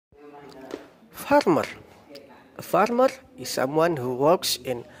Farmer. A farmer is someone who works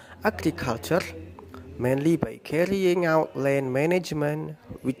in agriculture mainly by carrying out land management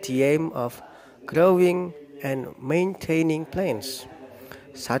with the aim of growing and maintaining plants,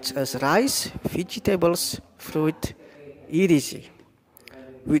 such as rice, vegetables, fruit, etc.,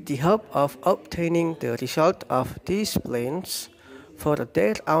 with the hope of obtaining the result of these plants for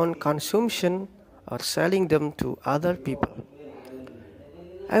their own consumption or selling them to other people.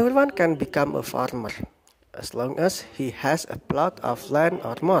 Everyone can become a farmer as long as he has a plot of land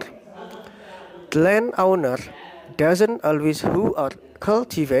or more. The landowner doesn't always hoe or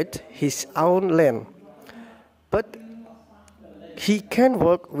cultivate his own land, but he can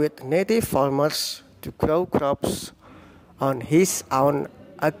work with native farmers to grow crops on his own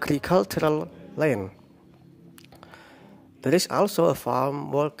agricultural land. There is also a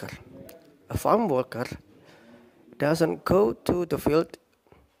farm worker. A farm worker doesn't go to the field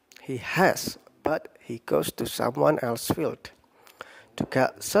he has, but he goes to someone else's field. To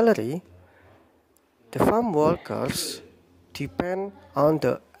get salary, the farm workers depend on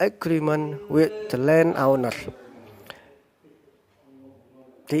the agreement with the landowner.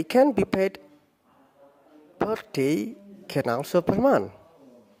 They can be paid per day, can also per month.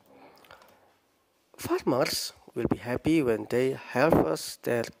 Farmers will be happy when they harvest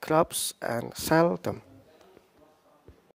their crops and sell them.